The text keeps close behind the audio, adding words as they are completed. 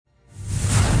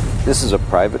This is a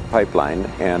private pipeline,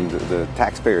 and the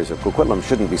taxpayers of Coquitlam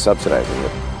shouldn't be subsidizing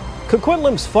it.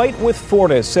 Coquitlam's fight with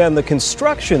Fortis and the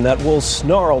construction that will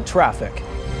snarl traffic.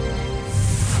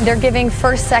 They're giving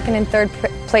first, second, and third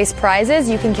place prizes.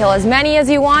 You can kill as many as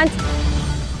you want.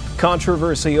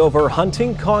 Controversy over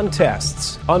hunting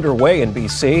contests underway in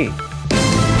BC.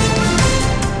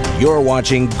 You're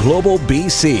watching Global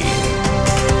BC.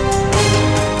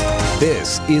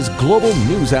 This is Global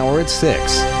News Hour at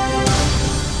 6.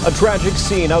 A tragic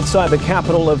scene outside the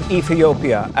capital of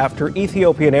Ethiopia after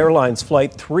Ethiopian Airlines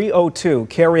Flight 302,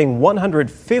 carrying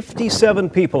 157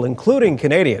 people, including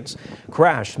Canadians,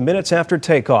 crashed minutes after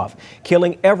takeoff,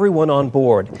 killing everyone on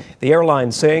board. The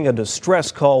airline saying a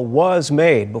distress call was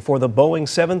made before the Boeing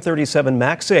 737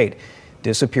 MAX 8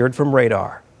 disappeared from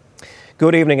radar.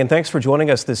 Good evening and thanks for joining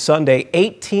us this Sunday.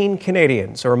 18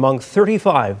 Canadians are among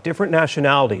 35 different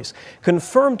nationalities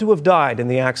confirmed to have died in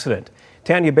the accident.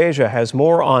 Tanya Beja has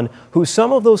more on who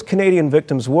some of those Canadian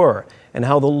victims were and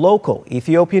how the local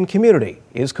Ethiopian community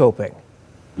is coping.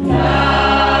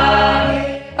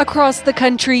 Across the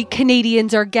country,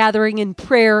 Canadians are gathering in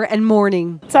prayer and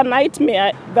mourning. It's a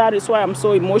nightmare. That is why I'm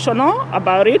so emotional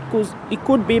about it, because it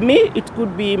could be me, it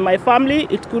could be my family,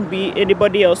 it could be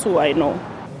anybody else who I know.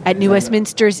 At New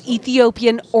Westminster's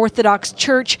Ethiopian Orthodox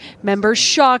Church, members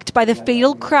shocked by the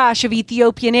fatal crash of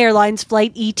Ethiopian Airlines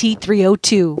Flight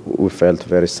ET302. We felt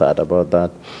very sad about that,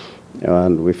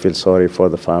 and we feel sorry for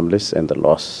the families and the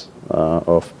loss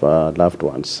of loved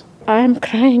ones. I'm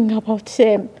crying about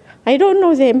them. I don't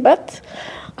know them, but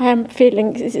I'm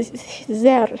feeling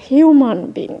they're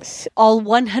human beings. All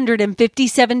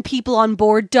 157 people on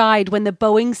board died when the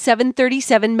Boeing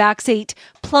 737 MAX 8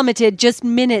 plummeted just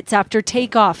minutes after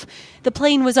takeoff. The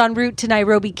plane was en route to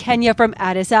Nairobi, Kenya from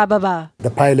Addis Ababa.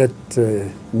 The pilot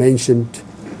mentioned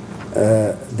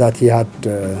that he had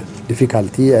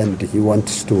difficulty and he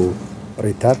wants to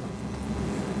return.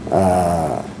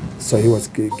 So he was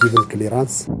given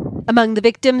clearance. Among the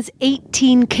victims,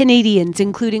 18 Canadians,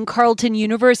 including Carleton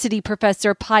University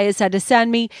professor Pius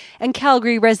Adesanmi and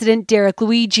Calgary resident Derek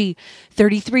Luigi.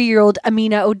 33-year-old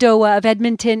Amina Odoa of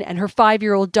Edmonton and her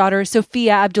 5-year-old daughter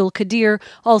Sophia Abdul Kadir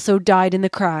also died in the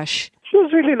crash. She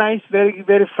was really nice, very,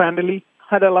 very friendly.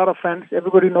 Had a lot of friends.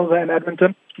 Everybody knows her in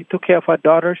Edmonton. She took care of her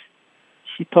daughters.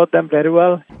 She taught them very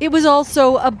well. It was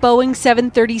also a Boeing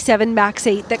 737 MAX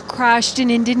 8 that crashed in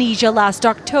Indonesia last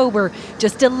October,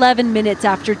 just 11 minutes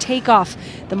after takeoff.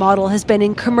 The model has been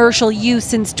in commercial use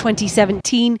since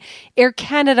 2017. Air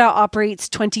Canada operates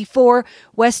 24,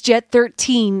 WestJet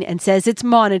 13, and says it's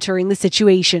monitoring the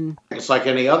situation. It's like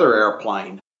any other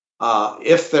airplane.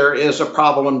 If there is a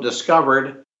problem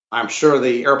discovered, I'm sure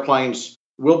the airplanes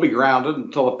will be grounded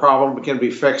until the problem can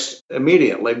be fixed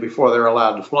immediately before they're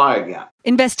allowed to fly again.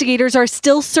 Investigators are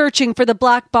still searching for the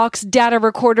black box data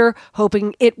recorder,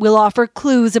 hoping it will offer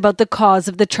clues about the cause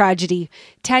of the tragedy.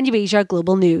 Tanya Beja,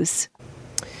 Global News.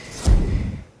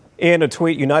 In a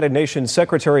tweet, United Nations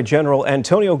Secretary General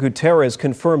Antonio Guterres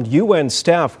confirmed UN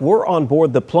staff were on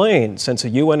board the plane since a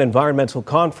UN environmental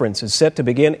conference is set to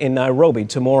begin in Nairobi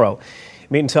tomorrow.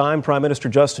 Meantime, Prime Minister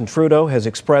Justin Trudeau has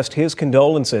expressed his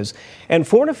condolences, and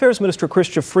Foreign Affairs Minister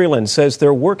Chrystia Freeland says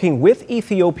they're working with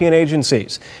Ethiopian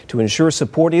agencies to ensure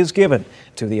support is given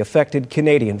to the affected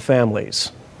Canadian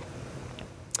families.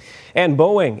 And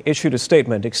Boeing issued a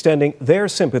statement extending their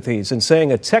sympathies and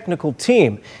saying a technical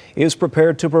team is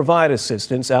prepared to provide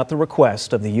assistance at the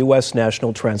request of the U.S.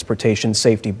 National Transportation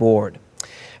Safety Board.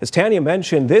 As Tanya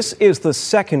mentioned, this is the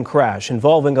second crash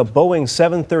involving a Boeing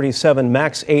 737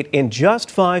 MAX 8 in just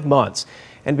 5 months.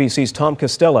 NBC's Tom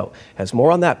Costello has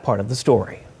more on that part of the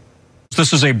story.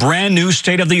 This is a brand new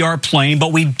state-of-the-art plane,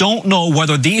 but we don't know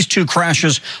whether these two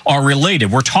crashes are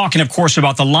related. We're talking, of course,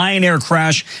 about the Lion Air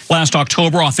crash last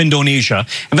October off Indonesia.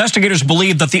 Investigators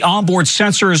believe that the onboard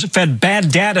sensors fed bad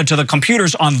data to the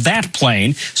computers on that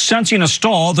plane. Sensing a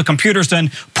stall, the computers then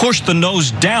pushed the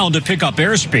nose down to pick up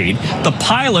airspeed. The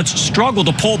pilots struggled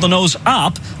to pull the nose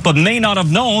up, but may not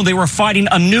have known they were fighting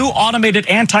a new automated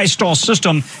anti-stall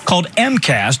system called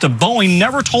MCAS that Boeing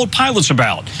never told pilots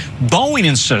about. Boeing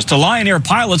insists the Lion Air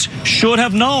pilots should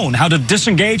have known how to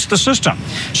disengage the system.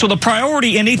 So the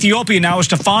priority in Ethiopia now is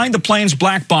to find the plane's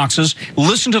black boxes,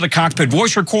 listen to the cockpit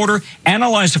voice recorder,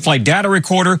 analyze the flight data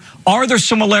recorder. Are there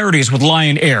similarities with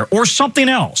Lion Air or something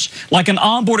else, like an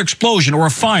onboard explosion or a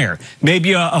fire,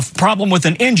 maybe a problem with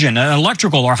an engine, an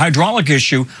electrical or hydraulic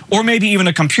issue, or maybe even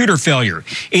a computer failure?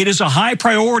 It is a high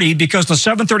priority because the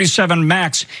 737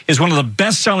 MAX is one of the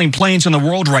best-selling planes in the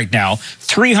world right now.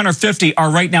 350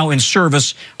 are right now in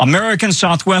service. American,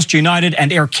 Southwest, United,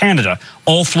 and Air Canada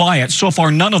all fly it. So far,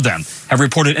 none of them have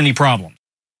reported any problem.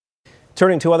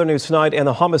 Turning to other news tonight, and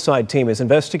the homicide team is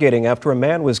investigating after a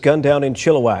man was gunned down in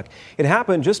Chilliwack. It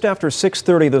happened just after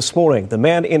 6:30 this morning. The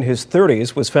man in his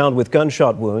 30s was found with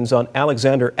gunshot wounds on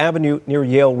Alexander Avenue near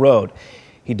Yale Road.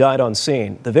 He died on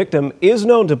scene. The victim is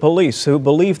known to police, who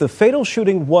believe the fatal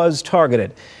shooting was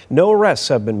targeted. No arrests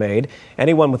have been made.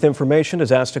 Anyone with information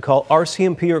is asked to call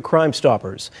RCMP or Crime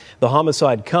Stoppers. The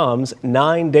homicide comes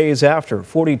 9 days after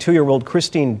 42-year-old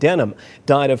Christine Denham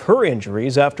died of her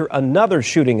injuries after another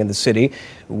shooting in the city,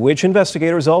 which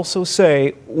investigators also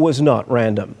say was not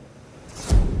random.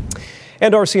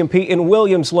 And RCMP in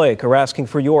Williams Lake are asking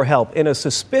for your help in a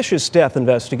suspicious death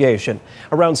investigation.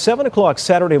 Around 7 o'clock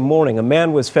Saturday morning, a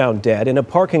man was found dead in a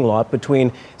parking lot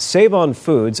between Save-On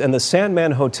Foods and the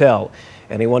Sandman Hotel.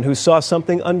 Anyone who saw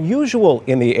something unusual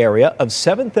in the area of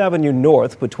 7th Avenue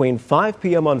North between 5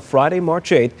 p.m. on Friday, March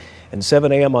 8th and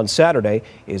 7 a.m. on Saturday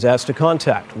is asked to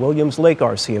contact Williams Lake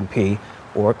RCMP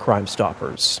or Crime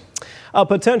Stoppers. A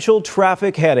potential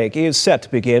traffic headache is set to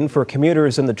begin for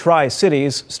commuters in the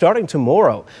Tri-Cities starting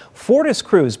tomorrow. Fortis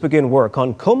crews begin work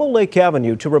on Como Lake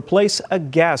Avenue to replace a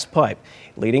gas pipe,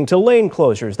 leading to lane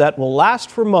closures that will last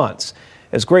for months.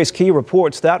 As Grace Key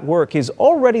reports, that work is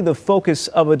already the focus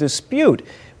of a dispute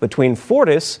between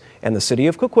Fortis and the city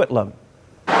of Coquitlam.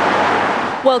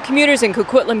 While commuters in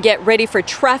Coquitlam get ready for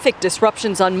traffic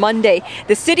disruptions on Monday,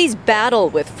 the city's battle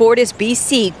with Fortis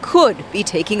BC could be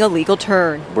taking a legal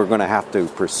turn. We're going to have to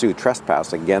pursue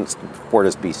trespass against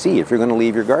Fortis BC if you're going to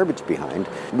leave your garbage behind.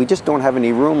 We just don't have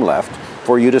any room left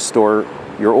for you to store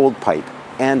your old pipe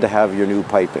and to have your new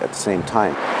pipe at the same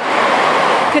time.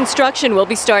 Construction will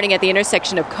be starting at the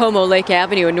intersection of Como Lake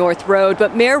Avenue and North Road,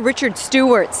 but Mayor Richard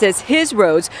Stewart says his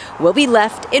roads will be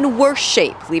left in worse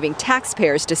shape, leaving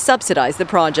taxpayers to subsidize the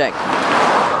project.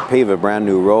 Pave a brand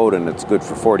new road and it's good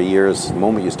for 40 years. The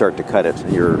moment you start to cut it,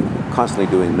 you're constantly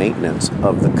doing maintenance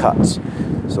of the cuts.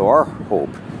 So our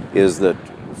hope is that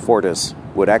Fortis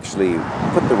would actually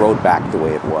put the road back the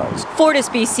way it was. Fortis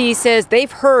BC says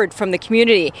they've heard from the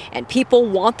community and people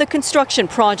want the construction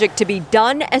project to be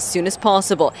done as soon as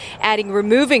possible, adding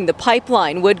removing the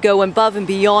pipeline would go above and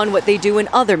beyond what they do in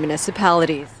other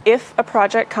municipalities. If a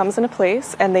project comes into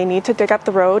place and they need to dig up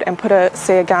the road and put a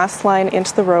gas line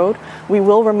into the road, we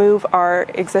will remove our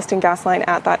existing gas line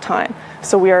at that time.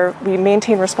 So we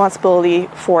maintain responsibility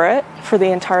for it for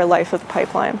the entire life of the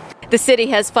pipeline. The city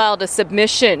has filed a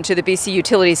submission to the BC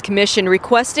Utilities Commission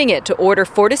requesting it to order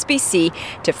Fortis BC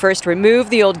to first remove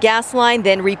the old gas line,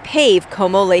 then repave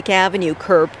Como Lake Avenue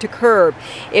curb to curb.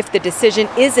 If the decision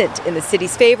isn't in the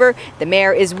city's favor, the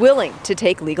mayor is willing to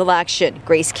take legal action.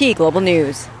 Grace Key, Global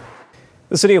News.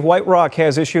 The city of White Rock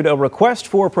has issued a request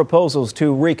for proposals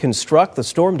to reconstruct the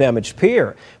storm-damaged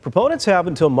pier. Proponents have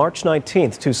until March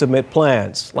 19th to submit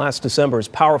plans. Last December's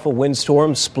powerful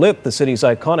windstorm split the city's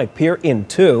iconic pier in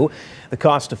two. The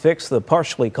cost to fix the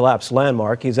partially collapsed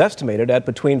landmark is estimated at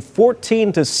between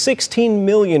 $14 to $16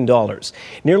 million,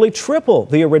 nearly triple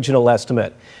the original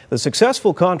estimate. The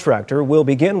successful contractor will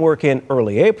begin work in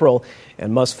early April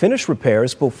and must finish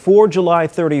repairs before July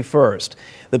 31st.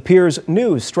 The pier's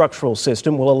new structural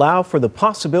system will allow for the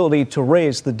possibility to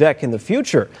raise the deck in the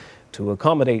future to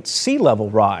accommodate sea level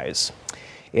rise.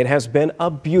 It has been a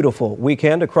beautiful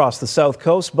weekend across the South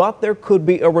Coast, but there could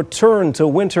be a return to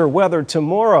winter weather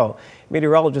tomorrow.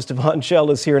 Meteorologist Yvonne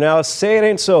Shell is here now. Say it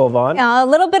ain't so, Yvonne. A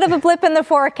little bit of a blip in the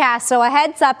forecast, so a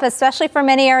heads up, especially for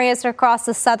many areas across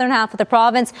the southern half of the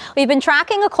province. We've been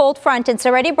tracking a cold front. It's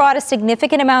already brought a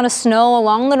significant amount of snow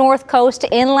along the north coast,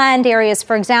 inland areas.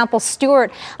 For example,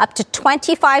 Stewart, up to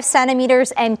 25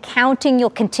 centimeters and counting.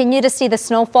 You'll continue to see the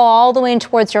snowfall all the way in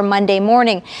towards your Monday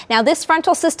morning. Now, this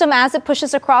frontal system, as it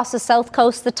pushes across the south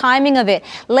coast, the timing of it,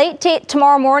 late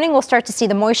tomorrow morning, we'll start to see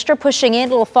the moisture pushing in.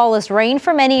 It'll fall as rain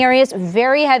for many areas.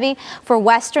 Very heavy for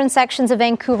western sections of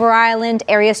Vancouver Island,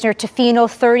 areas near Tofino,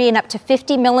 30 and up to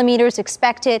 50 millimeters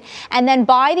expected. And then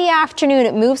by the afternoon,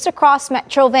 it moves across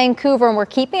Metro Vancouver, and we're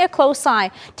keeping a close eye.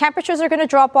 Temperatures are going to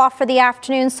drop off for the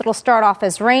afternoon, so it'll start off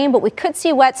as rain, but we could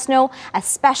see wet snow,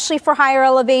 especially for higher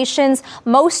elevations.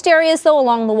 Most areas, though,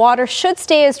 along the water should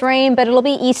stay as rain, but it'll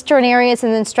be eastern areas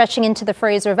and then stretching into the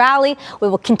Fraser Valley. We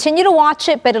will continue to watch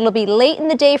it, but it'll be late in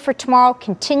the day for tomorrow,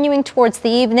 continuing towards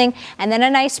the evening, and then a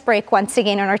nice break once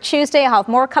again on our Tuesday. I'll have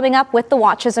more coming up with the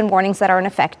watches and warnings that are in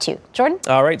effect too. Jordan?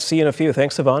 All right, see you in a few.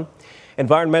 Thanks, Yvonne.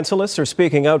 Environmentalists are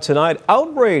speaking out tonight,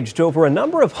 outraged over a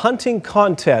number of hunting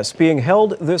contests being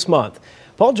held this month.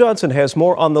 Paul Johnson has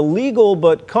more on the legal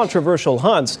but controversial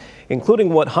hunts, including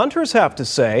what hunters have to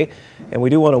say. And we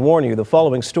do want to warn you, the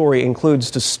following story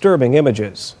includes disturbing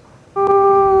images.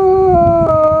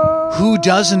 Who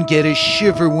doesn't get a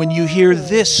shiver when you hear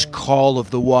this call of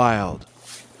the wild?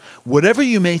 Whatever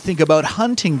you may think about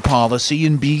hunting policy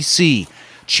in BC,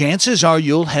 chances are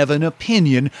you'll have an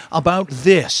opinion about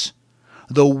this.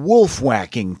 The wolf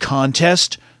whacking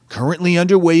contest, currently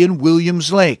underway in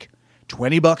Williams Lake.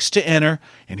 $20 to enter,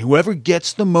 and whoever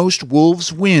gets the most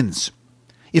wolves wins.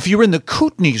 If you're in the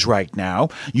Kootenays right now,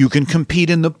 you can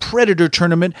compete in the Predator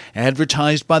Tournament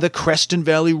advertised by the Creston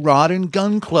Valley Rod and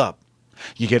Gun Club.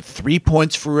 You get 3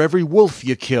 points for every wolf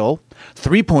you kill,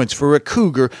 3 points for a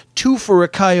cougar, 2 for a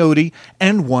coyote,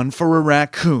 and 1 for a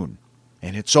raccoon.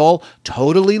 And it's all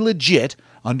totally legit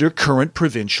under current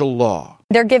provincial law.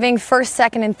 They're giving first,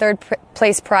 second, and third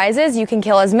place prizes. You can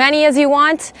kill as many as you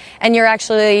want, and you're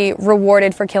actually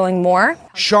rewarded for killing more.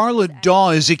 Charlotte Daw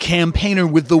is a campaigner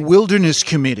with the Wilderness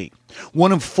Committee,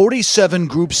 one of 47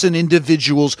 groups and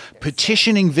individuals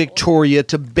petitioning Victoria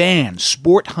to ban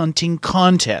sport hunting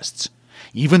contests.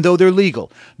 Even though they're legal,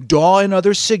 Daw and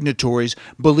other signatories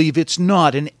believe it's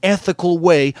not an ethical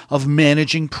way of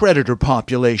managing predator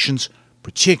populations,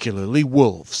 particularly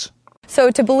wolves.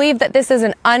 So to believe that this is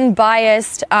an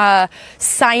unbiased,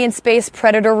 science-based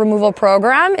predator removal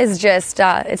program is just,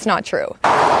 it's not true.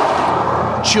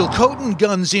 Chilcotin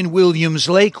Guns in Williams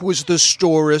Lake was the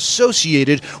store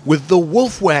associated with the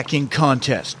wolf whacking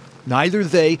contest. Neither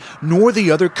they nor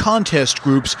the other contest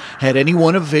groups had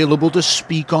anyone available to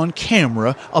speak on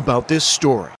camera about this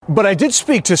story. But I did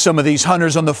speak to some of these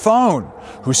hunters on the phone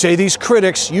who say these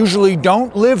critics usually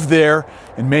don't live there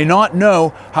and may not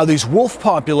know how these wolf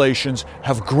populations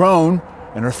have grown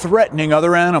and are threatening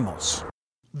other animals.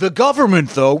 The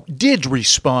government, though, did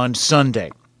respond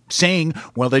Sunday, saying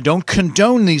while they don't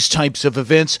condone these types of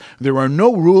events, there are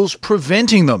no rules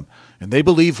preventing them. And they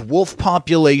believe wolf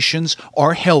populations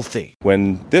are healthy.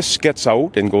 When this gets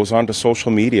out and goes on to social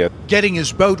media. Getting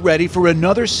his boat ready for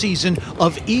another season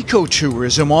of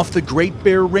ecotourism off the Great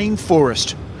Bear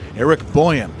Rainforest. Eric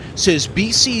Boyam says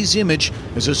BC's image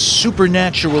as a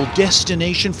supernatural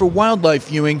destination for wildlife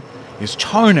viewing is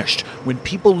tarnished when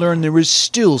people learn there is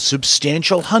still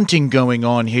substantial hunting going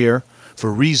on here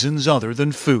for reasons other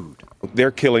than food.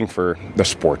 They're killing for the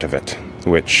sport of it,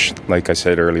 which, like I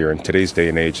said earlier, in today's day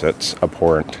and age, that's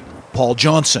abhorrent. Paul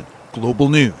Johnson, Global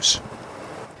News.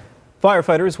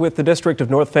 Firefighters with the District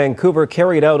of North Vancouver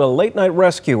carried out a late-night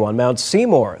rescue on Mount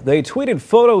Seymour. They tweeted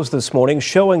photos this morning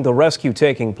showing the rescue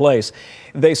taking place.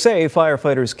 They say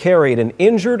firefighters carried an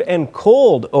injured and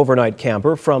cold overnight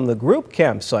camper from the group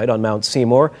campsite on Mount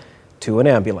Seymour to an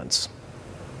ambulance.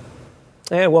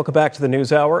 And welcome back to the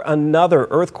News Hour. Another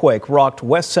earthquake rocked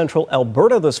west central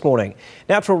Alberta this morning.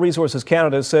 Natural Resources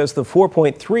Canada says the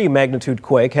 4.3 magnitude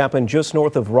quake happened just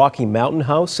north of Rocky Mountain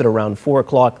House at around 4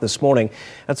 o'clock this morning.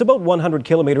 That's about 100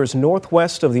 kilometers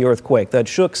northwest of the earthquake that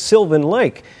shook Sylvan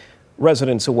Lake.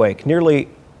 Residents awake nearly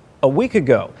a week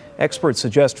ago. Experts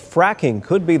suggest fracking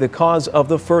could be the cause of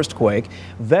the first quake.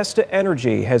 Vesta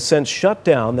Energy has since shut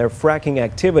down their fracking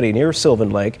activity near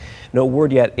Sylvan Lake. No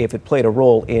word yet if it played a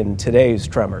role in today's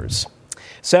tremors.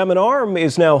 Salmon Arm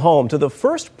is now home to the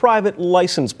first private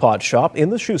licensed pot shop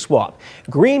in the Shuswap.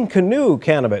 Green Canoe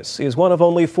Cannabis is one of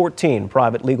only 14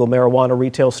 private legal marijuana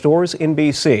retail stores in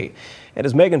BC. And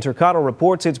as Megan Turcato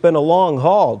reports, it's been a long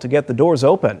haul to get the doors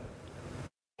open.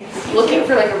 Looking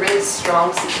for like a really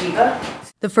strong sativa.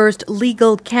 The first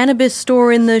legal cannabis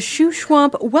store in the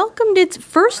Shuswap welcomed its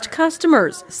first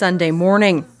customers Sunday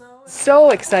morning. So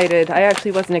excited. I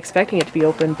actually wasn't expecting it to be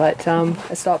open, but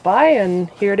I stopped by and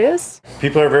here it is.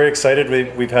 People are very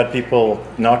excited. We've had people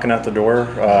knocking at the door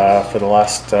for the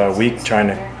last week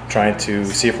trying to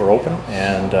see if we're open,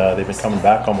 and they've been coming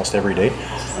back almost every day,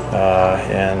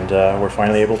 and we're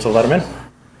finally able to let them in.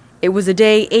 It was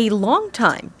a long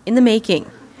time in the making.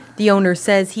 The owner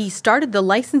says he started the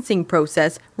licensing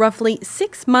process roughly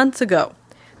 6 months ago.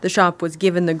 The shop was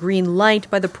given the green light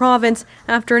by the province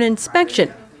after an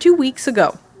inspection 2 weeks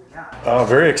ago.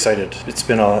 Very excited. It's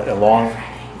been a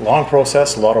long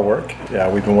process, a lot of work. Yeah,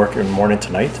 we've been working morning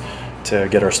to night to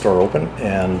get our store open,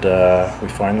 and we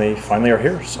finally are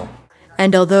here. So.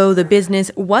 And although the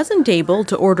business wasn't able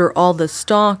to order all the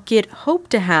stock it hoped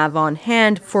to have on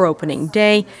hand for opening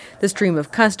day, the stream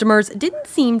of customers didn't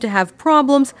seem to have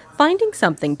problems finding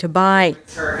something to buy.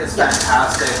 It's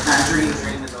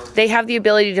fantastic. They have the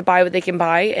ability to buy what they can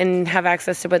buy and have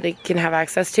access to what they can have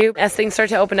access to. As things start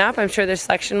to open up, I'm sure their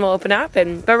selection will open up.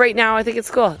 But right now, I think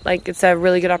it's cool. Like, it's a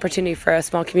really good opportunity for a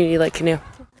small community like Canoe.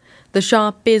 The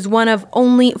shop is one of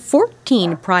only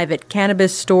 14 private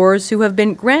cannabis stores who have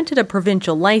been granted a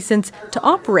provincial license to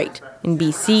operate in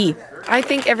BC. I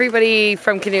think everybody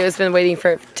from Canoe has been waiting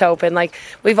for it to open. Like,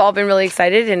 we've all been really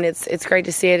excited, and it's great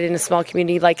to see it in a small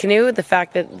community like Canoe. The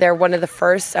fact that they're one of the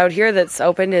first out here that's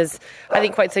opened is, I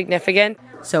think, quite significant.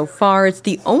 So far, it's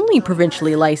the only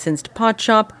provincially licensed pot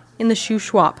shop in the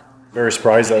Shuswap. Very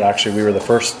surprised that actually we were the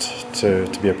first to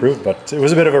be approved, but it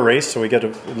was a bit of a race, so we get a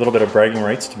little bit of bragging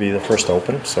rights to be the first to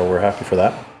open, so we're happy for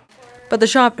that. But the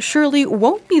shop surely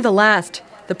won't be the last.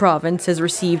 The province has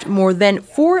received more than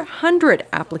 400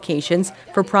 applications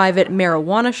for private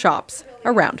marijuana shops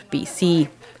around BC.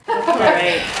 All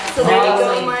right. So there you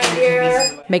go, my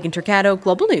dear. Megan Turcato,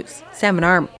 Global News, Salmon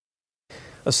Arm.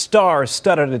 A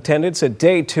star-studded attendance at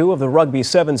Day 2 of the Rugby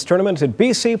Sevens tournament at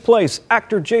BC Place.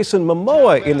 Actor Jason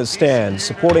Momoa in the stands,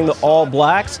 supporting the All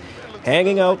Blacks,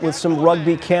 hanging out with some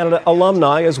Rugby Canada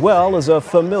alumni as well as a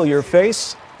familiar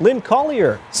face. Lynn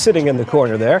Collier sitting in the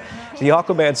corner there. The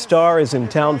Aquaman star is in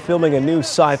town filming a new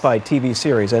sci-fi TV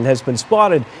series and has been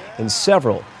spotted in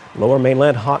several Lower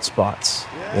Mainland hotspots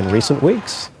in recent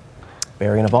weeks.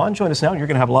 Barry and Yvonne join us now. You're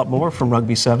going to have a lot more from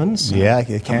Rugby Sevens. Yeah,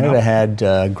 Canada had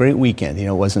a great weekend. You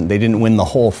know, they didn't win the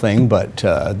whole thing, but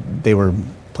they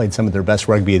played some of their best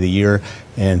rugby of the year,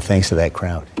 and thanks to that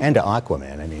crowd and to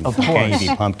Aquaman. I mean, of course, can't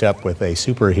you be pumped up with a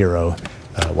superhero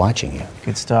watching you?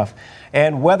 Good stuff.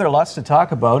 And weather, lots to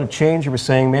talk about. A change you were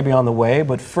saying maybe on the way,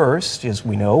 but first, as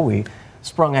we know, we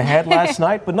sprung ahead last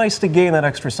night, but nice to gain that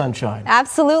extra sunshine.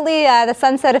 Absolutely. The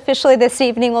sunset officially this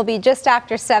evening will be just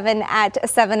after 7 at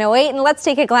 7:08. And let's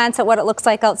take a glance at what it looks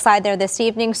like outside there this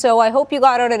evening. So I hope you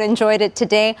got out and enjoyed it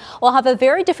today. We'll have a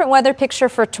very different weather picture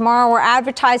for tomorrow. We're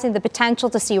advertising the potential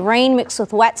to see rain mixed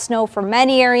with wet snow for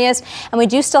many areas. And we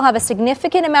do still have a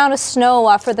significant amount of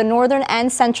snow for the northern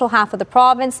and central half of the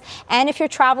province. And if you're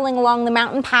traveling along the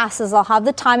mountain passes, I'll have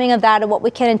the timing of that and what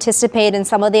we can anticipate and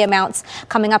some of the amounts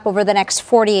coming up over the next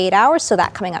 48 hours, so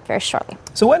that coming up very shortly.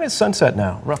 So when is sunset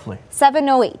now, roughly?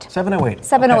 7:08. 7:08.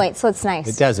 7:08, okay. So it's nice.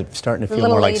 It does. It's starting to feel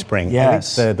more like spring.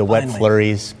 Yes. I think the wet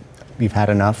flurries, we've had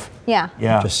enough. Yeah.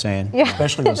 Just saying. Yeah.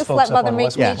 Especially those just folks let up Mother on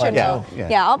West Nature know.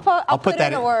 Yeah, I'll put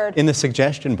that in a word. in the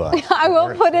suggestion box. I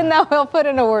will put in that. We'll put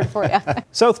in a word for you.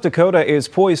 South Dakota is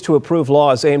poised to approve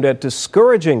laws aimed at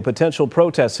discouraging potential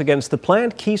protests against the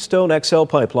planned Keystone XL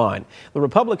pipeline. The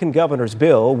Republican governor's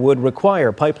bill would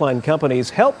require pipeline companies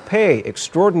help pay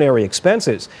extraordinary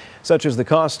expenses, such as the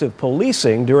cost of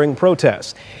policing during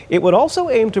protests. It would also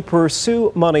aim to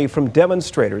pursue money from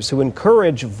demonstrators who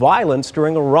encourage violence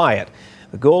during a riot.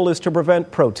 The goal is to prevent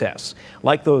protests,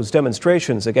 like those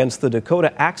demonstrations against the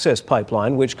Dakota Access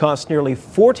Pipeline, which cost nearly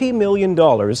 $40 million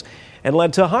and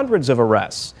led to hundreds of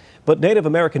arrests. But Native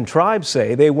American tribes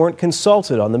say they weren't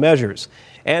consulted on the measures.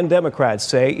 And Democrats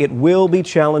say it will be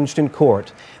challenged in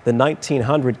court. The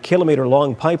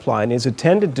 1,900-kilometer-long pipeline is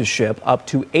intended to ship up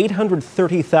to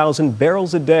 830,000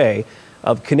 barrels a day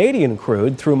of Canadian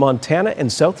crude through Montana and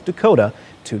South Dakota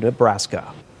to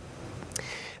Nebraska.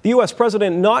 The U.S.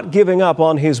 president not giving up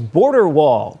on his border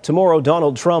wall. Tomorrow,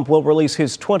 Donald Trump will release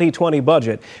his 2020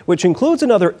 budget, which includes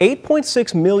another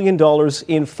 $8.6 million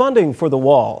in funding for the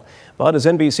wall. But as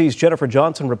NBC's Jennifer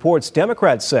Johnson reports,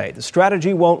 Democrats say the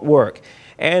strategy won't work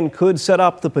and could set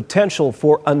up the potential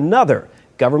for another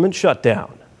government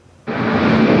shutdown.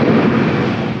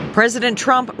 President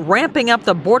Trump ramping up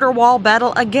the border wall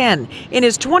battle again. In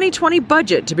his 2020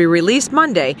 budget to be released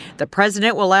Monday, the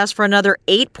president will ask for another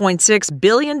 $8.6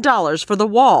 billion for the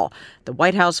wall. The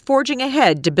White House forging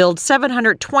ahead to build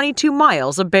 722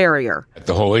 miles of barrier.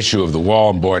 The whole issue of the wall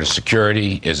and border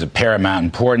security is of paramount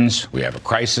importance. We have a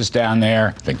crisis down there.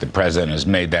 I think the president has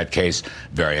made that case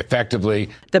very effectively.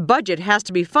 The budget has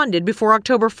to be funded before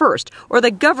October 1st, or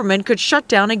the government could shut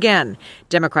down again.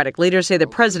 Democratic leaders say the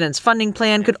president's funding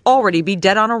plan could already be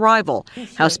dead on arrival.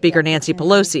 House Speaker Nancy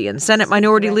Pelosi and Senate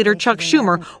Minority Leader Chuck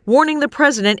Schumer warning the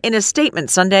president in a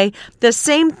statement Sunday the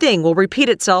same thing will repeat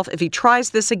itself if he tries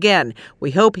this again.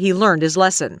 We hope he learned his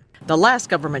lesson. The last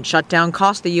government shutdown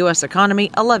cost the U.S. economy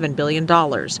 $11 billion.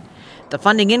 The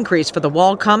funding increase for the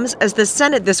wall comes as the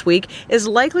Senate this week is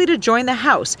likely to join the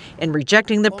House in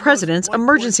rejecting the president's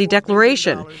emergency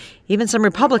declaration. Even some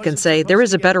Republicans say there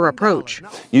is a better approach.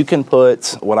 You can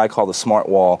put what I call the smart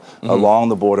wall along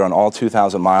the border on all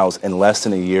 2,000 miles in less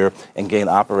than a year and gain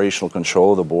operational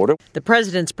control of the border. The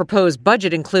president's proposed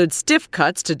budget includes stiff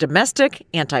cuts to domestic,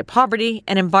 anti-poverty,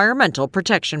 and environmental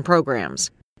protection programs.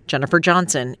 Jennifer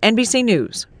Johnson, NBC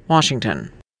News,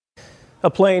 Washington. A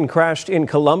plane crashed in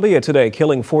Colombia today,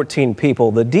 killing 14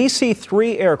 people. The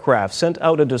DC-3 aircraft sent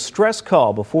out a distress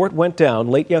call before it went down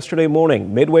late yesterday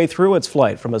morning, midway through its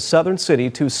flight from a southern city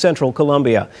to central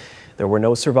Colombia. There were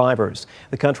no survivors.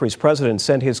 The country's president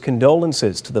sent his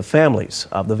condolences to the families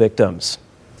of the victims.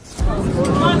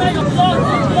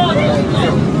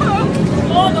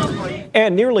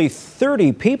 And nearly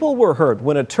 30 people were hurt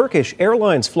when a Turkish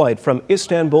Airlines flight from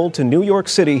Istanbul to New York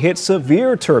City hit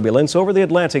severe turbulence over the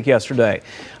Atlantic yesterday.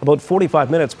 About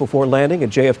 45 minutes before landing at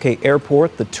JFK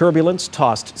Airport, the turbulence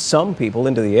tossed some people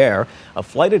into the air. A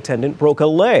flight attendant broke a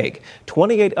leg.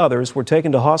 28 others were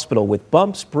taken to hospital with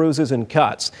bumps, bruises, and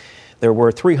cuts. There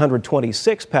were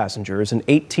 326 passengers and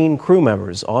 18 crew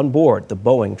members on board the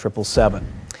Boeing 777.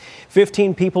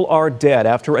 15 people are dead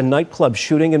after a nightclub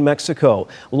shooting in Mexico.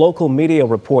 Local media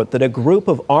report that a group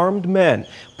of armed men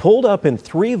pulled up in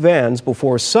 3 vans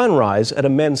before sunrise at a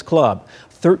men's club.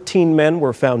 13 men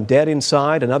were found dead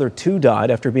inside. Another 2 died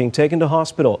after being taken to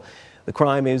hospital. The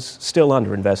crime is still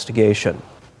under investigation.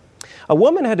 A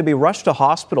woman had to be rushed to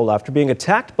hospital after being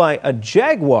attacked by a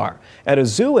jaguar at a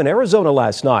zoo in Arizona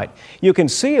last night. You can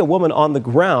see a woman on the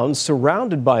ground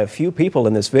surrounded by a few people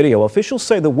in this video. Officials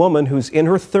say the woman, who's in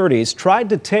her 30s, tried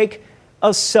to take a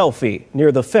selfie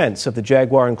near the fence of the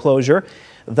jaguar enclosure.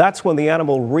 That's when the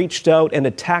animal reached out and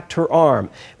attacked her arm.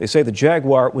 They say the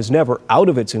jaguar was never out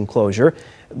of its enclosure.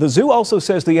 The zoo also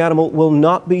says the animal will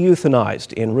not be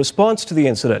euthanized in response to the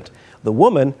incident. The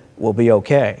woman will be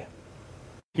okay.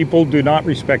 People do not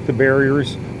respect the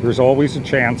barriers. There's always a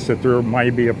chance that there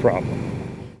might be a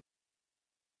problem.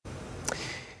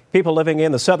 People living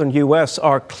in the southern U.S.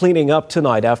 are cleaning up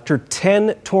tonight after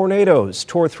 10 tornadoes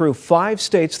tore through 5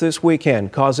 states this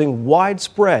weekend, causing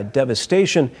widespread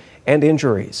devastation and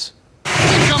injuries.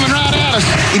 Coming right at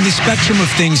us. In the spectrum of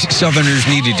things Southerners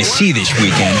needed to see this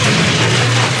weekend,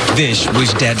 this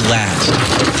was dead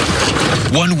last.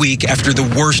 1 week after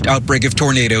the worst outbreak of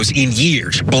tornadoes in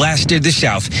years blasted the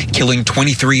South, killing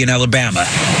 23 in Alabama.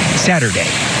 Saturday,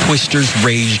 twisters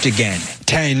raged again.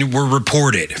 10 were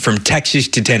reported from Texas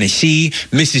to Tennessee,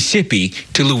 Mississippi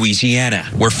to Louisiana,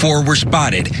 where 4 were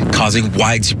spotted, causing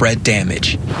widespread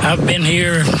damage. I've been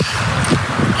here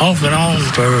off and on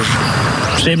for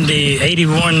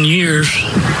 81 years,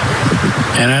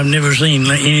 and I've never seen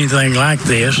anything like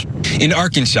this. In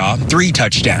Arkansas, 3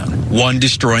 touchdown, 1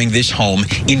 destroying this home,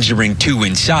 injuring 2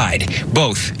 inside,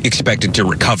 both expected to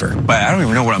recover. But I don't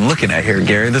even know what I'm looking at here,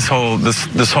 Gary. This whole,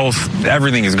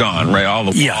 everything is gone, right? All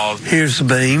the walls. Here's the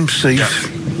beams, see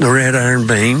the red iron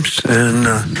beams, and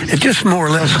it just more or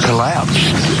less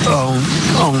collapsed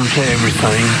onto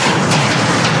everything.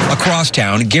 Across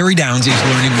town, Gary Downs is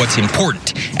learning what's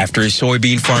important after his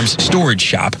soybean farm's storage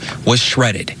shop was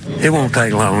shredded. It won't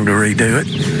take long to redo it.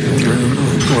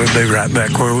 We'll be right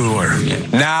back where we were.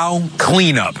 Now,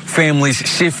 cleanup. Families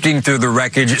sifting through the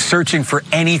wreckage, searching for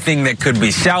anything that could be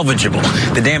salvageable.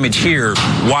 The damage here,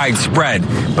 widespread,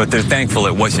 but they're thankful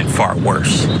it wasn't far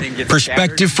worse.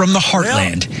 Perspective from the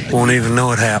heartland. Won't even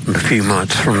know it happened a few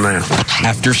months from now.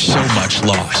 After so much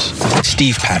loss.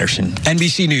 Steve Patterson,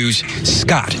 NBC News,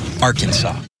 Scott,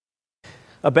 Arkansas.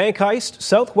 A bank heist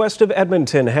southwest of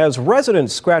Edmonton has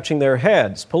residents scratching their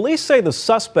heads. Police say the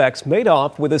suspects made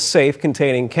off with a safe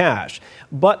containing cash.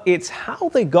 But it's how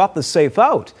they got the safe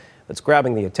out that's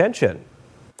grabbing the attention.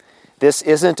 This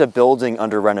isn't a building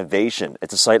under renovation.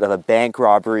 It's a site of a bank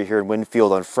robbery here in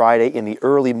Winfield on Friday in the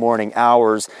early morning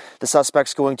hours. The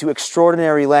suspects going to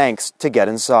extraordinary lengths to get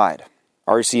inside.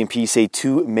 RCMP say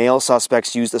 2 male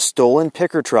suspects used a stolen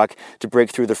picker truck to break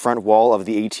through the front wall of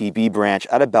the ATB branch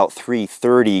at about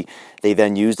 3:30. They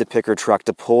then used the picker truck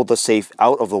to pull the safe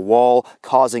out of the wall,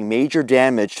 causing major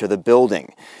damage to the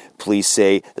building. Police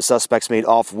say the suspects made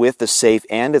off with the safe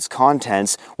and its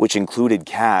contents, which included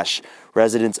cash.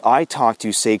 Residents I talked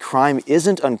to say crime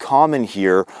isn't uncommon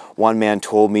here. One man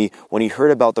told me when he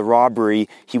heard about the robbery,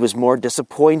 he was more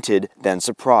disappointed than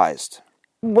surprised.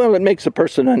 Well, it makes a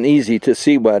person uneasy to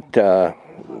see what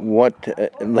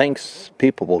lengths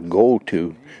people will go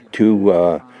to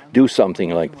do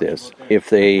something like this. If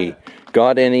they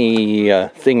got any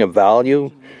thing of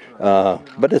value,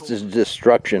 but it's a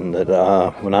destruction that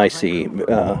when I see,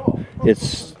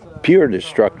 it's pure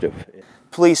destructive.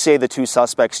 Police say the 2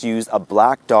 suspects used a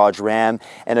black Dodge Ram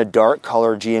and a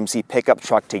dark-colored GMC pickup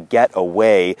truck to get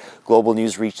away. Global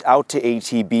News reached out to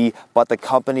ATB, but the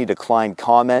company declined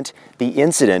comment. The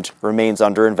incident remains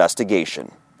under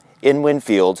investigation. In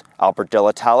Winfield, Albert De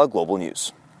La Talla, Global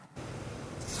News.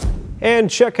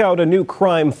 And check out a new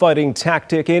crime-fighting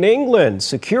tactic in England.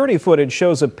 Security footage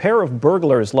shows a pair of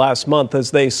burglars last month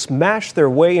as they smashed their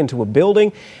way into a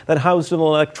building that housed an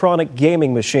electronic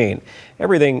gaming machine.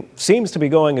 Everything seems to be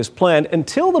going as planned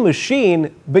until the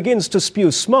machine begins to spew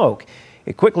smoke.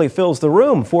 It quickly fills the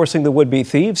room, forcing the would-be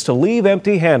thieves to leave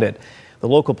empty-handed. The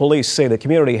local police say the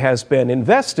community has been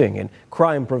investing in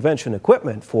crime prevention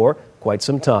equipment for quite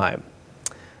some time.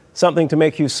 Something to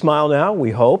make you smile now,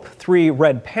 we hope. 3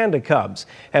 red panda cubs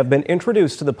have been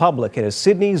introduced to the public at a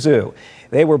Sydney zoo.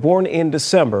 They were born in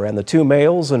December, and the 2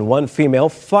 males and 1 female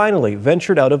finally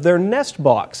ventured out of their nest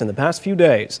box in the past few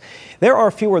days. There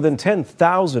are fewer than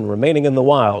 10,000 remaining in the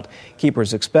wild.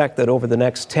 Keepers expect that over the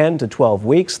next 10 to 12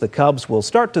 weeks, the cubs will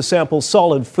start to sample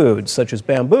solid foods such as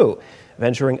bamboo,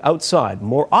 venturing outside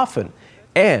more often,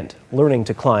 and learning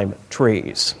to climb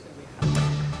trees.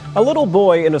 A little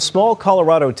boy in a small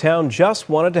Colorado town just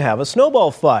wanted to have a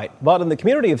snowball fight, but in the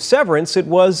community of Severance, it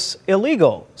was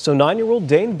illegal. So 9-year-old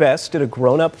Dane Best did a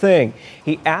grown-up thing.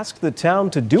 He asked the town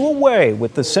to do away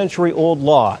with the century-old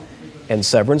law, and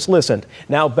Severance listened.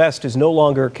 Now Best is no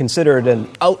longer considered an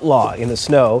outlaw in the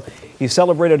snow. He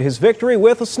celebrated his victory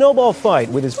with a snowball fight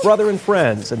with his brother and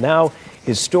friends, and now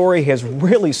his story has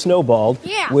really snowballed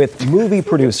with movie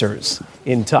producers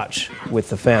in touch with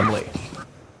the family.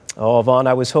 Oh, Yvonne,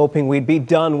 I was hoping we'd be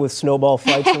done with snowball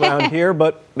fights around here,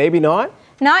 but maybe not.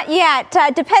 Not yet.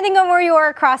 Depending on where you are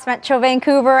across Metro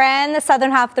Vancouver and the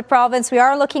southern half of the province, we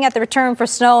are looking at the return for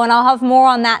snow, and I'll have more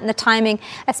on that in the timing,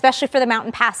 especially for the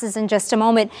mountain passes in just a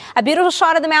moment. A beautiful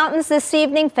shot of the mountains this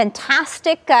evening.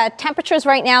 Fantastic temperatures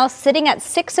right now, sitting at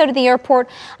 6 out of the airport.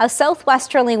 A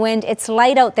southwesterly wind. It's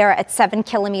light out there at 7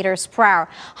 kilometers per hour.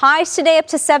 Highs today up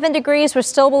to 7 degrees. We're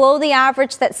still below the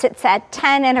average that sits at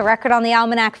 10, and a record on the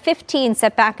almanac 15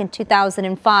 set back in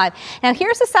 2005. Now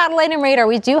here's the satellite and radar.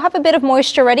 We do have a bit of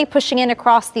moisture already pushing in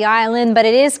across the island, but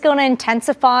it is going to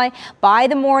intensify by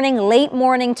the morning, late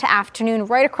morning to afternoon,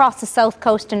 right across the south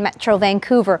coast in Metro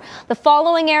Vancouver. The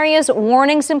following areas,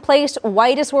 warnings in place.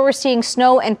 White is where we're seeing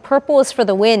snow, and purple is for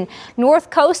the wind. North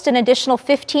coast, an additional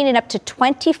 15 and up to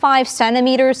 25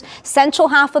 centimeters. Central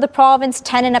half of the province,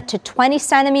 10 and up to 20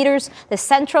 centimeters. The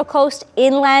central coast,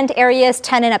 inland areas,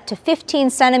 10 and up to 15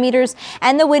 centimeters.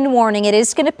 And the wind warning, it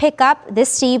is going to pick up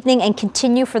this evening and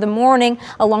continue for the morning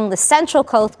along the central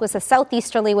coast with a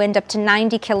southeasterly wind up to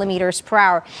 90 kilometers per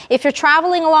hour. If you're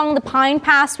traveling along the Pine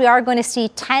Pass, we are going to see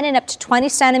 10 and up to 20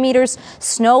 centimeters.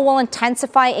 Snow will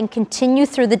intensify and continue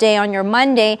through the day on your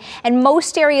Monday, and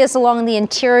most areas along the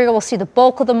interior will see the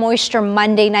bulk of the moisture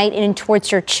Monday night and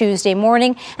towards your Tuesday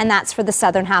morning, and that's for the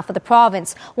southern half of the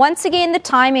province. Once again, the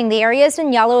timing, the areas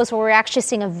in yellow is where we're actually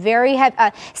seeing a very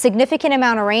significant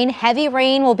amount of rain. Heavy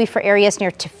rain will be for areas near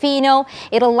Tofino.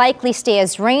 It'll likely stay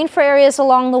as rain for areas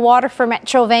along the water for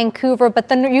Metro Vancouver, but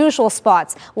the usual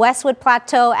spots, Westwood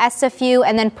Plateau, SFU,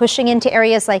 and then pushing into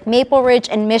areas like Maple Ridge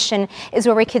and Mission is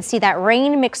where we could see that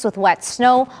rain mixed with wet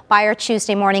snow. By our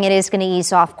Tuesday morning, it is going to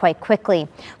ease off quite quickly.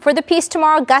 For the piece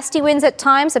tomorrow, gusty winds at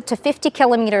times up to 50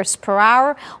 kilometers per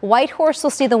hour. Whitehorse will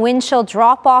see the wind chill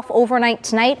drop off overnight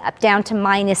tonight, up down to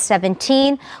minus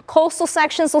 17. Coastal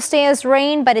sections will stay as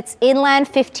rain, but it's inland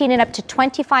 15 and up to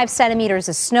 25 centimeters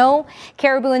of snow.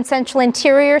 Caribou and central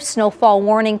interior, snowfall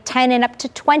warning 10 and up to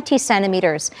 20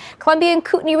 centimeters. Columbia and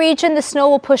Kootenay region, the snow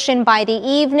will push in by the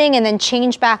evening and then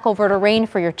change back over to rain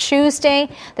for your Tuesday.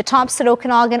 The Thompson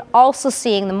Okanagan also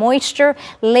seeing the moisture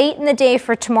late in the day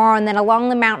for tomorrow, and then along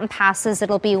the mountain passes,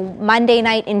 it'll be Monday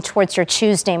night in towards your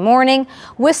Tuesday morning.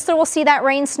 Whistler will see that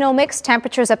rain snow mix,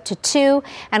 temperatures up to 2,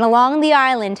 and along the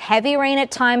island, heavy rain at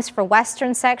times for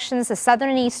western sections. The southern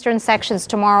and eastern sections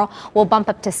tomorrow will bump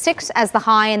up to 6 as the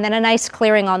high, and then a nice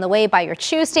clearing on the way by your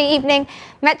Tuesday evening.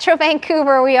 Metro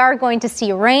Vancouver, we are going to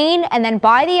see rain, and then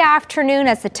by the afternoon,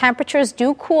 as the temperatures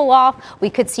do cool off, we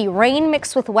could see rain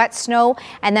mixed with wet snow,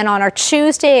 and then on our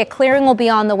Tuesday, a clearing will be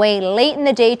on the way late in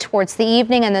the day towards the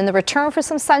evening, and then the return for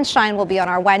some sunshine will be on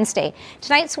our Wednesday.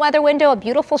 Tonight's weather window, a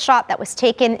beautiful shot that was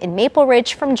taken in Maple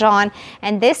Ridge from John,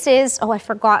 and this is, I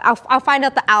forgot, I'll find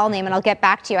out the owl name and I'll get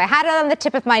back to you. I had it on the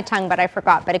tip of my tongue, but I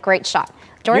forgot, but a great shot.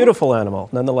 Jordan? Beautiful animal,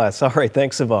 nonetheless. All right,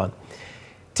 thanks, Yvonne.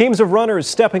 Teams of runners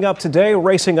stepping up today,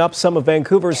 racing up some of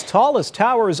Vancouver's tallest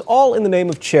towers, all in the name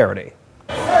of charity.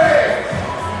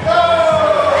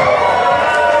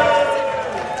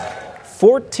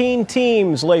 14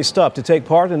 teams laced up to take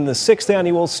part in the 6th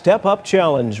annual Step Up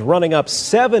Challenge, running up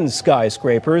 7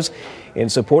 skyscrapers in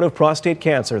support of prostate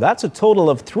cancer. That's a total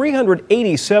of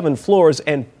 387 floors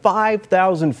and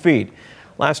 5,000 feet.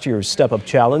 Last year's Step Up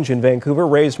Challenge in Vancouver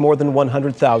raised more than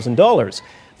 $100,000.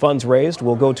 Funds raised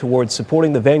will go towards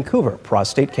supporting the Vancouver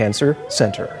Prostate Cancer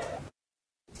Center.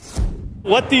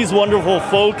 What these wonderful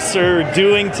folks are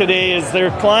doing today is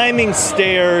they're climbing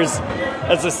stairs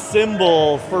as a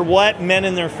symbol for what men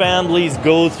and their families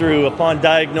go through upon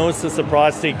diagnosis of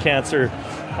prostate cancer.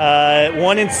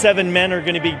 1 in 7 men are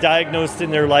going to be diagnosed in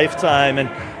their lifetime, and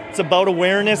it's about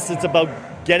awareness, it's about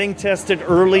getting tested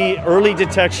early. Early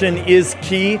detection is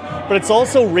key, but it's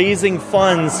also raising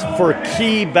funds for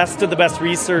key best of the best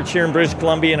research here in British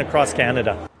Columbia and across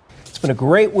Canada. been a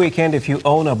great weekend if you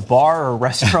own a bar or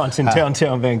restaurant in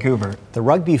downtown Vancouver. The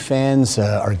rugby fans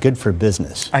are good for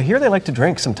business. I hear they like to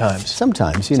drink sometimes.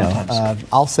 Sometimes, you know.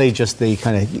 I'll say just they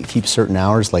kind of keep certain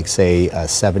hours, like say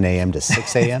 7 a.m. to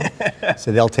 6 a.m.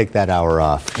 So they'll take that hour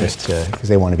off just because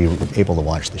they want to be able to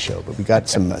watch the show. But we got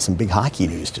some big hockey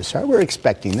news to start. We're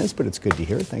expecting this, but it's good to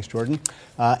hear. Thanks, Jordan.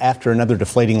 After another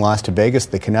deflating loss to Vegas,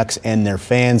 the Canucks and their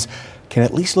fans can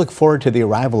at least look forward to the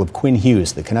arrival of Quinn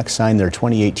Hughes. The Canucks signed their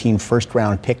 2018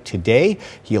 first-round pick today.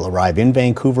 He'll arrive in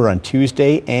Vancouver on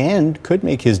Tuesday and could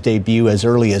make his debut as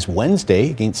early as Wednesday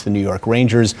against the New York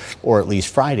Rangers, or at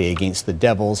least Friday against the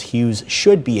Devils. Hughes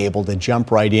should be able to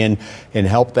jump right in and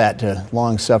help that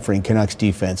long-suffering Canucks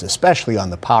defense, especially on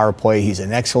the power play. He's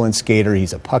an excellent skater,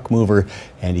 he's a puck mover,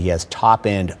 and he has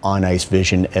top-end on-ice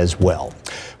vision as well.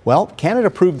 Well,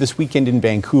 Canada proved this weekend in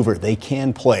Vancouver they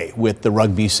can play with the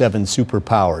Rugby 7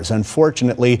 superpowers.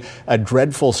 Unfortunately, a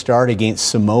dreadful start against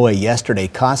Samoa yesterday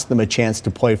cost them a chance to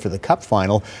play for the Cup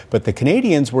final, but the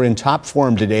Canadians were in top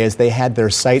form today as they had their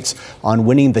sights on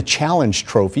winning the Challenge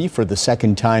Trophy for the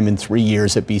second time in 3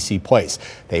 years at BC Place.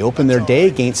 They opened their day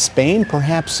against Spain,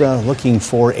 perhaps looking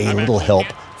for a little help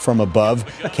from above.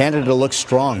 Canada looks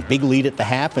strong. Big lead at the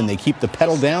half, and they keep the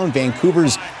pedal down.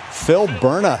 Vancouver's Phil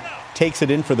Berna takes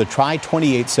it in for the try,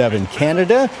 28-7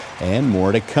 Canada, and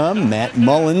more to come. Matt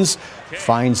Mullins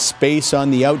finds space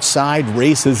on the outside,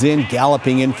 races in,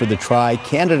 galloping in for the try.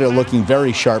 Canada looking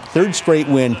very sharp. Third straight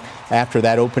win after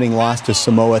that opening loss to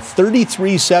Samoa,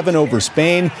 33-7 over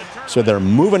Spain. So they're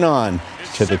moving on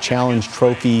to the Challenge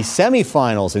Trophy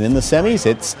semifinals. And in the semis,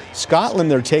 it's Scotland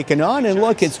they're taking on. And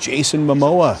look, it's Jason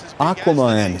Momoa,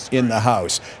 Aquaman, in the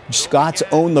house. Scots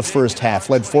own the first half,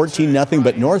 led 14-0,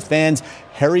 but North fans,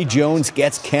 Harry Jones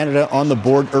gets Canada on the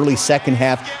board early second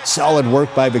half. Solid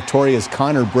work by Victoria's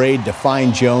Connor Braid to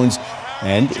find Jones,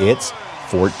 and it's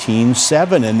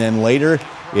 14-7. And then later,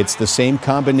 it's the same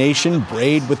combination,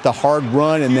 Braid with the hard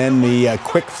run, and then the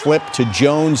quick flip to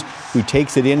Jones, who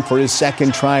takes it in for his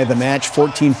second try of the match,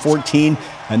 14-14.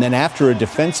 And then after a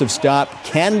defensive stop,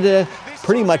 Canada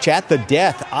pretty much at the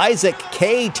death. Isaac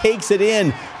Kay takes it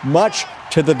in, much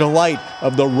to the delight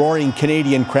of the roaring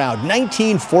Canadian crowd.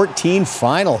 19-14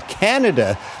 final.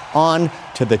 Canada on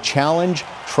to the Challenge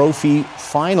Trophy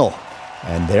final.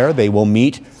 And there they will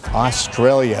meet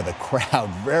Australia. The crowd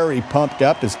very pumped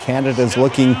up as Canada's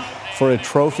looking for a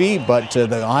trophy, but the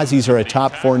Aussies are a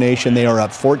top four nation. They are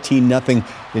up 14-0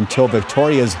 until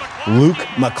Victoria's Luke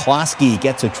McCloskey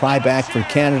gets a try back for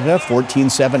Canada.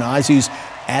 14-7 Aussies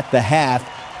at the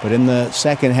half, but in the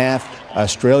second half,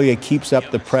 Australia keeps up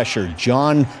the pressure.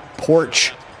 John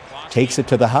Porch takes it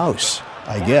to the house,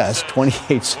 I guess.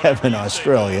 28-7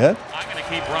 Australia.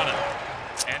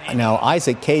 Now,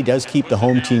 Isaac Kay does keep the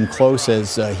home team close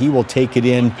as he will take it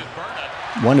in.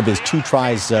 One of his two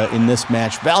tries in this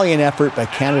match. Valiant effort, but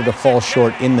Canada falls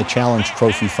short in the Challenge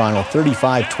Trophy final.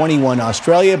 35-21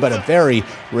 Australia, but a very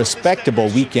respectable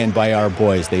weekend by our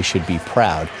boys. They should be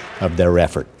proud of their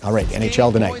effort. All right,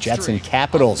 NHL tonight. Jets and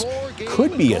Capitals.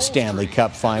 Could be a Stanley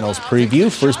Cup Finals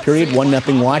preview. First period,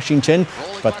 1-0 Washington,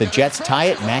 but the Jets tie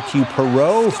it. Matthew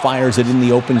Perreault fires it in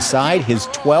the open side, his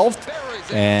 12th,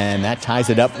 and that ties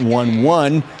it up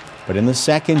 1-1. But in the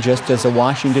second, just as a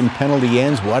Washington penalty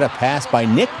ends, what a pass by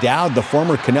Nick Dowd. The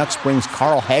former Canucks brings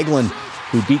Carl Hagelin,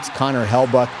 who beats Connor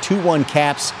Hellebuyck. 2-1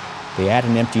 Caps. They add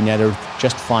an empty netter.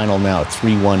 Just final now.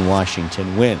 3-1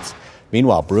 Washington wins.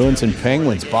 Meanwhile, Bruins and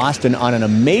Penguins, Boston on an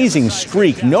amazing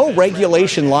streak. No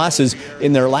regulation losses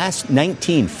in their last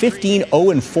 19.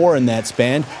 15-0-4 in that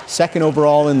span. Second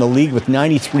overall in the league with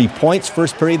 93 points.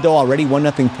 First period, though, already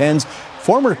 1-0 Pens.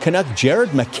 Former Canuck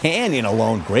Jared McCann in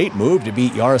alone. Great move to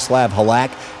beat Yaroslav Halak.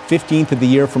 15th of the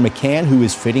year for McCann, who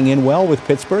is fitting in well with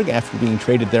Pittsburgh after being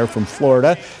traded there from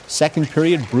Florida. Second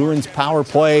period, Bruins power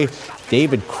play.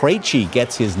 David Krejci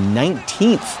gets his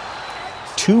 19th.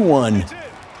 2-1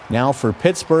 now for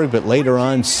Pittsburgh, but later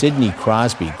on, Sidney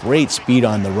Crosby. Great speed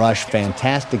on the rush.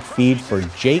 Fantastic feed for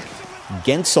Jake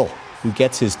Gensel, who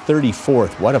gets his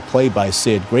 34th. What a play by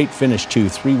Sid. Great finish, too.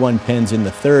 3-1 Pens in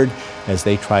the third as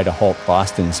they try to halt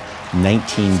Boston's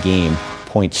 19-game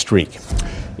point streak.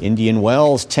 Indian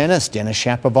Wells tennis. Denis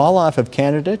Shapovalov of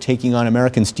Canada taking on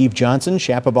American Steve Johnson.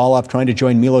 Shapovalov trying to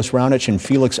join Milos Raonic and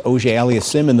Felix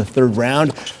Auger-Aliassime in the third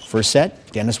round. First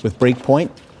set, Denis with break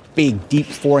point. Big, deep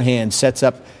forehand sets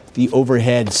up the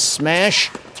overhead smash.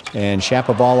 And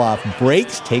Shapovalov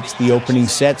breaks, takes the opening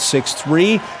set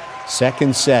 6-3.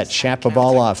 Second set,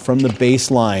 Shapovalov from the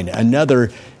baseline.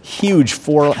 Another huge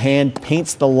forehand,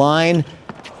 paints the line,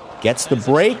 gets the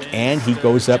break, and he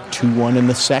goes up 2-1 in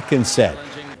the second set.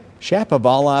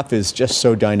 Shapovalov is just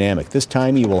so dynamic. This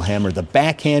time he will hammer the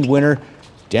backhand winner,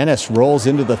 Dennis rolls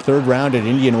into the third round at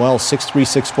Indian Wells, 6-3,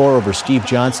 6-4 over Steve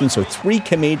Johnson. So 3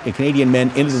 Canadian men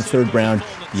into the third round.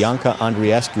 Bianca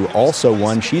Andreescu also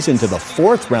won. She's into the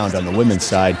fourth round on the women's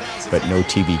side, but no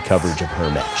TV coverage of her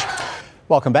match.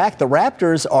 Welcome back. The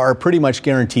Raptors are pretty much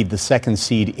guaranteed the second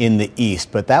seed in the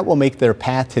East, but that will make their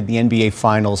path to the NBA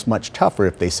Finals much tougher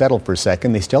if they settle for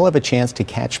second. They still have a chance to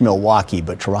catch Milwaukee,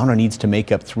 but Toronto needs to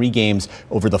make up 3 games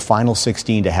over the final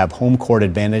 16 to have home court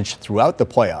advantage throughout the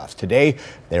playoffs. Today,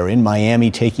 they're in Miami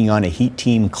taking on a Heat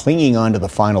team clinging on to the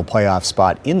final playoff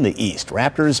spot in the East.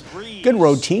 Raptors, good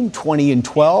road team,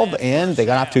 20-12, and they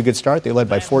got off to a good start. They led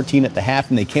by 14 at the half,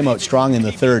 and they came out strong in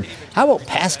the third. How about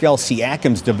Pascal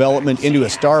Siakam's development into a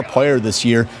star player this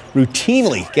year?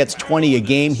 Routinely gets 20 a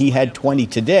game. He had 20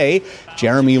 today.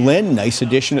 Jeremy Lin, nice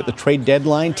addition at the trade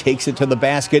deadline, takes it to the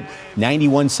basket.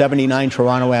 91-79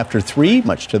 Toronto after 3,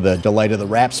 much to the delight of the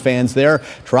Raps fans there.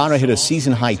 Toronto hit a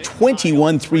season-high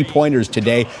 21 three-pointers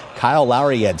today. Kyle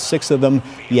Lowry had 6 of them.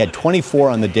 He had 24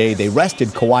 on the day. They rested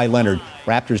Kawhi Leonard.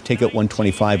 Raptors take it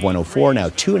 125-104, now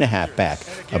 2.5 back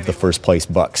of the first-place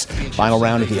Bucks. Final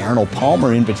round of the Arnold Palmer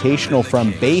Invitational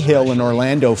from Bay Hill in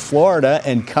Orlando, Florida,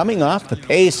 and coming off the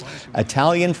pace,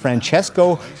 Italian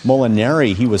Francesco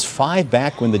Molinari. He was 5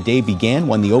 back when the day began,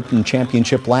 won the Open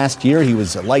Championship last year. He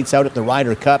was lights out at the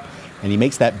Ryder Cup, and he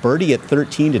makes that birdie at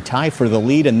 13 to tie for the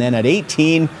lead, and then at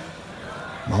 18,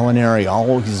 Molinari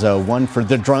always one for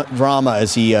the drama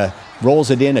as he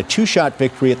rolls it in, a 2-shot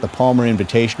victory at the Palmer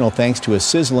Invitational thanks to a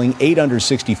sizzling 8 under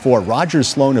 64. Roger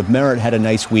Sloan of Merritt had a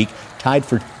nice week, tied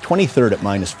for 23rd at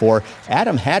 -4.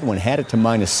 Adam Hadwin had it to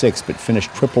 -6, but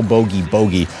finished triple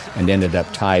bogey and ended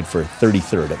up tied for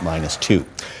 33rd at -2.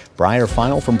 Brier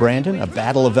final from Brandon, a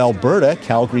Battle of Alberta.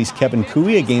 Calgary's Kevin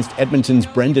Cooey against Edmonton's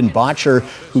Brendan Bottcher,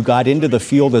 who got into the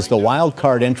field as the wild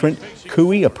card entrant.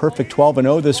 Cooey, a perfect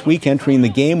 12-0 this week, entering the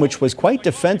game, which was quite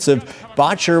defensive.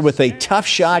 Bottcher with a tough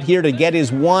shot here to get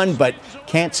his one, but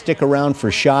can't stick around for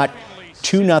shot.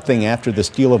 2-0 after the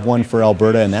steal of 1 for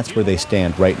Alberta, and that's where they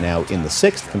stand right now in the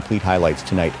 6th. Complete highlights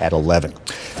tonight at 11.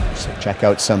 So check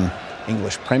out some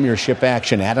English Premiership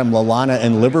action. Adam Lallana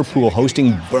and Liverpool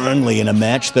hosting Burnley in a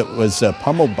match that was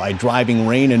pummeled by driving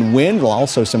rain and wind.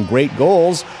 Also some great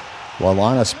goals.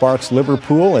 Lallana sparks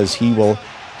Liverpool as he will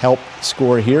help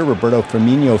score here. Roberto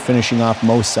Firmino finishing off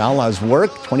Mo Salah's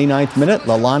work. 29th minute,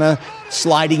 Lallana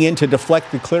sliding in to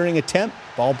deflect the clearing attempt.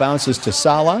 Ball bounces to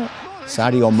Salah.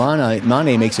 Sadio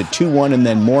Mane makes it 2-1, and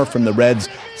then more from the Reds.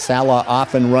 Salah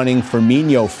off and running.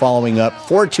 Firmino following up.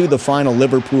 4-2 the final.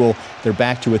 Liverpool, they're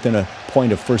back to within a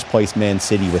point of first-place Man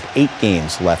City with 8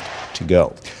 games left to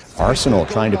go. Arsenal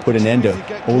trying to put an end to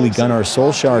Ole Gunnar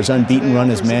Solskjaer's unbeaten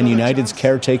run as Man United's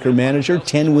caretaker manager.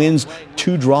 10 wins,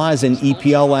 2 draws in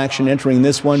EPL action entering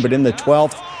this one, but in the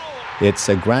 12th, it's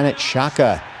a Granit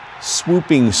Xhaka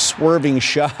swooping, swerving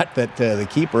shot that the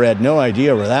keeper had no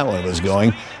idea where that one was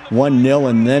going. 1-0,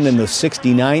 and then in the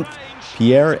 69th,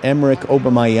 Pierre-Emerick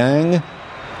Aubameyang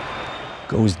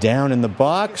goes down in the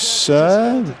box.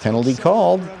 Penalty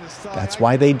called. That's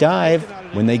why they dive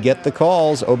when they get the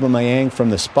calls. Aubameyang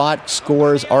from the spot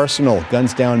scores. Arsenal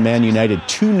guns down Man United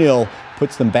 2-0,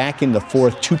 puts them back in the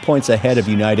 4th, 2 points ahead of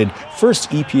United.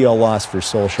 First EPL loss for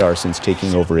Solskjaer since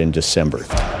taking over in December.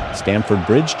 Stamford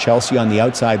Bridge, Chelsea on the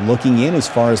outside looking in as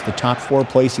far as the top 4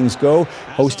 placings go,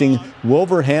 hosting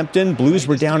Wolverhampton. Blues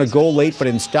were down a goal late, but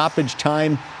in stoppage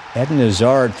time, Eden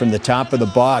Hazard from the top of the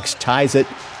box ties it,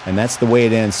 and that's the way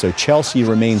it ends. So Chelsea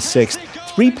remains 6th,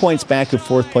 3 points back of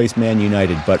 4th place Man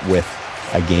United, but with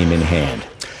a game in hand.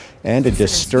 And a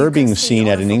disturbing scene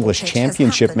at an English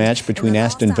Championship match between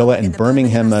Aston Villa and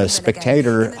Birmingham. A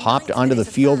spectator hopped onto the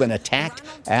field and attacked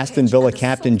Aston Villa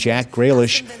captain Jack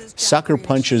Grealish. Sucker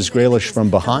punches Grealish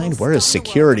from behind. Where is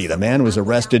security? The man was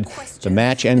arrested. The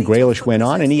match and Grealish went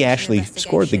on, and he actually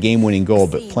scored the game-winning goal,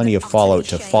 but plenty of fallout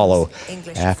to follow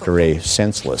after a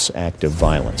senseless act of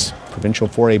violence. Provincial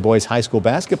 4A boys high school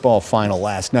basketball final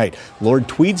last night. Lord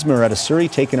Tweedsmuir out of Surrey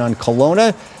taking on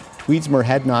Kelowna. Tweedsmuir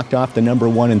had knocked off the number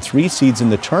 1 and 3 seeds in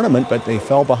the tournament, but they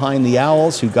fell behind the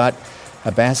Owls, who got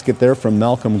a basket there from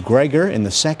Malcolm Gregor in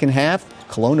the second half.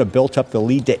 Kelowna built up the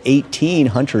lead to 18.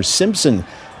 Hunter Simpson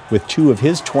with 2 of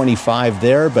his 25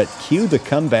 there, but cue the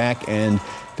comeback, and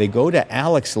they go to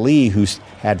Alex Lee, who's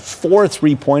had 4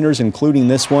 3-pointers, including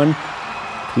this one.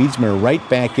 Tweedsmuir right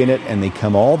back in it, and they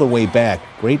come all the way back.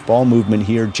 Great ball movement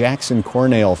here. Jackson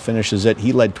Cornell finishes it.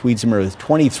 He led Tweedsmuir with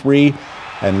 23.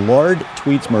 And Lord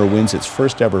Tweedsmuir wins its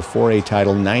first ever 4A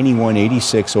title,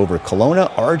 91-86 over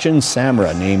Kelowna. Arjun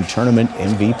Samra named tournament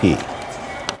MVP.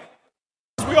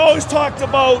 We always talked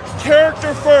about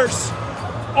character first.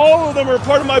 All of them are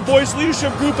part of my boys'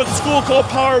 leadership group at the school called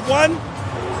Power One.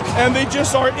 and they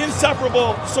just are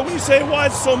inseparable. So when you say why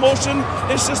it's slow motion,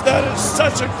 it's just that it's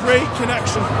such a great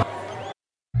connection.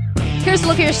 Here's a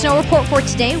look at your snow report for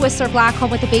today. Whistler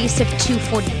Blackcomb with a base of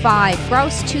 245.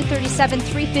 Grouse 237,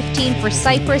 315 for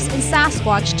Cypress, and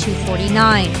Sasquatch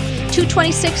 249.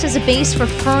 226 is a base for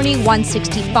Fernie,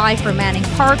 165 for Manning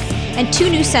Park, and 2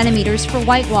 new centimeters for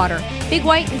Whitewater. Big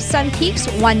White and Sun Peaks,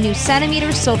 1 new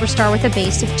centimeter. Silver Star with a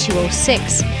base of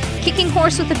 206. Kicking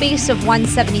Horse with a base of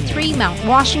 173. Mount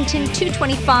Washington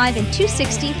 225 and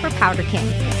 260 for Powder King.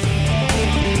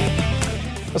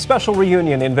 A special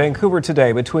reunion in Vancouver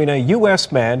today between a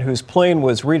U.S. man whose plane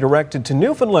was redirected to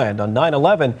Newfoundland on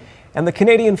 9/11 and the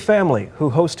Canadian family who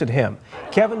hosted him.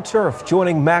 Kevin Turf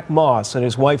joining Mac Moss and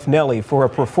his wife Nellie for a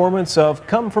performance of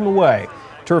Come From Away.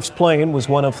 Turf's plane was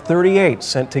one of 38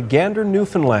 sent to Gander,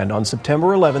 Newfoundland on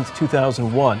September 11,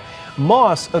 2001.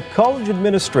 Moss, a college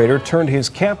administrator, turned his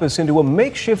campus into a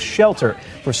makeshift shelter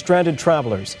for stranded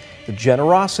travelers. The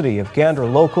generosity of Gander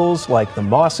locals like the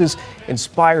Mosses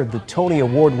inspired the Tony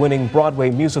Award-winning Broadway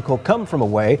musical Come From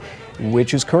Away,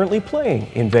 which is currently playing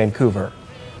in Vancouver.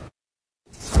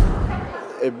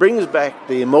 It brings back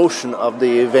the emotion of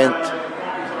the event,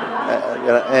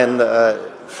 and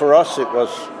for us it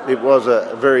was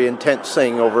a very intense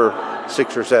thing over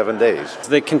 6 or 7 days.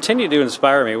 They continue to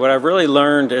inspire me. What I've really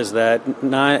learned is that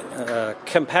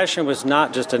compassion was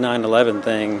not just a 9/11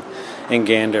 thing in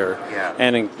Gander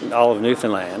and in all of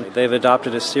Newfoundland. They've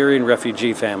adopted a Syrian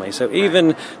refugee family. So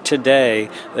even today,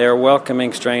 they're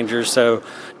welcoming strangers. So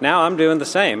now I'm doing the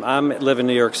same. I live in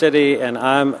New York City, and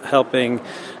I'm helping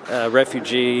a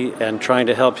refugee and trying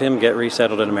to help him get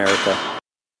resettled in America.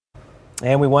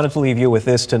 And we wanted to leave you with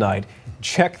this tonight.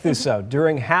 Check this out.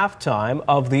 During halftime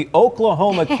of the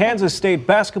Oklahoma-Kansas State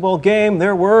basketball game,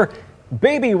 there were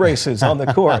baby races on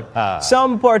the court.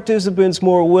 Some participants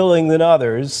more willing than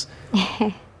others.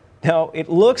 Now, it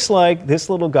looks like this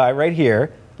little guy right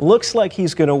here looks like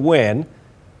he's going to win,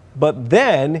 but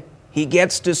then he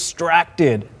gets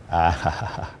distracted.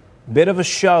 Bit of a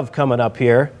shove coming up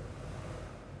here.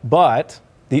 But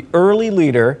the early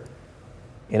leader,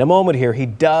 in a moment here, he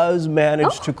does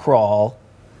manage to crawl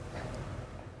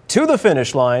to the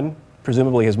finish line,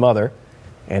 presumably his mother,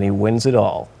 and he wins it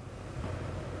all.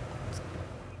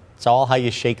 It's all how you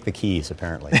shake the keys,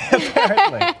 apparently.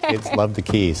 Apparently. Kids love the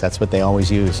keys. That's what they always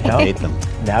use. Hate them.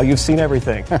 Now you've seen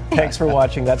everything. Thanks for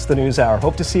watching. That's the News Hour.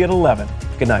 Hope to see you at 11.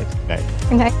 Good night. Good night.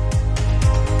 Good night.